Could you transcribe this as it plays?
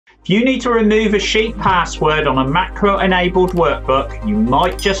If you need to remove a sheet password on a macro-enabled workbook, you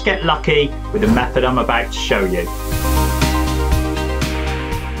might just get lucky with the method I'm about to show you.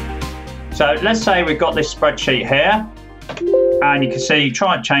 So let's say we've got this spreadsheet here, and you can see,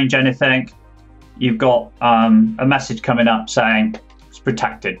 try and change anything, you've got a message coming up saying it's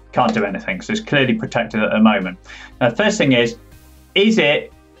protected, can't do anything, so it's clearly protected at the moment. Now the first thing is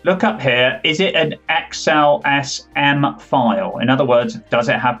it, look up here, is it an XLSM file? In other words, does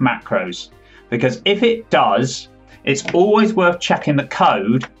it have macros? Because if it does, it's always worth checking the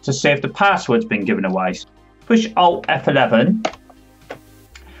code to see if the password's been given away. Push Alt F11,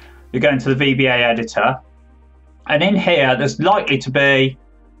 you're going to the VBA editor, and in here there's likely to be,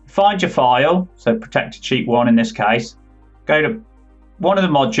 find your file, so protected sheet 1 in this case, go to one of the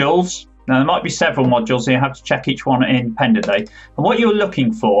modules. Now there might be several modules, so you have to check each one independently. And what you're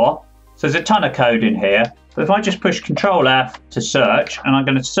looking for, so there's a ton of code in here, but if I just push Control F to search, and I'm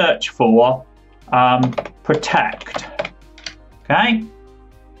going to search for protect, okay,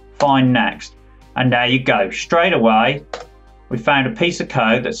 find next, and there you go, straight away we found a piece of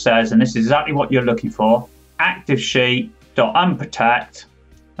code that says, and this is exactly what you're looking for, ActiveSheet.unprotect.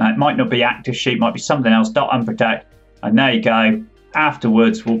 Now it might not be ActiveSheet, might be something else, .unprotect, and there you go,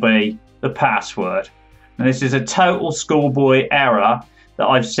 afterwards will be the password. And this is a total schoolboy error that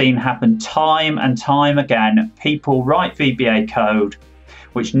I've seen happen time and time again. People write VBA code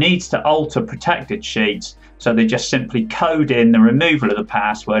which needs to alter protected sheets, so they just simply code in the removal of the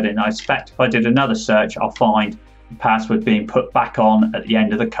password, and I expect if I did another search I'll find the password being put back on at the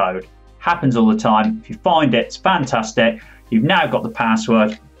end of the code. Happens all the time. If you find it, it's fantastic. You've now got the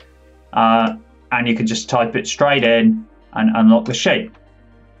password and you can just type it straight in and unlock the sheet.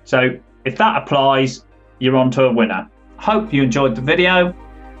 So if that applies, you're on to a winner. Hope you enjoyed the video.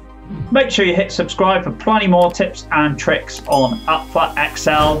 Make sure you hit subscribe for plenty more tips and tricks on Up for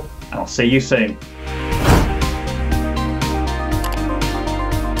Excel, and I'll see you soon.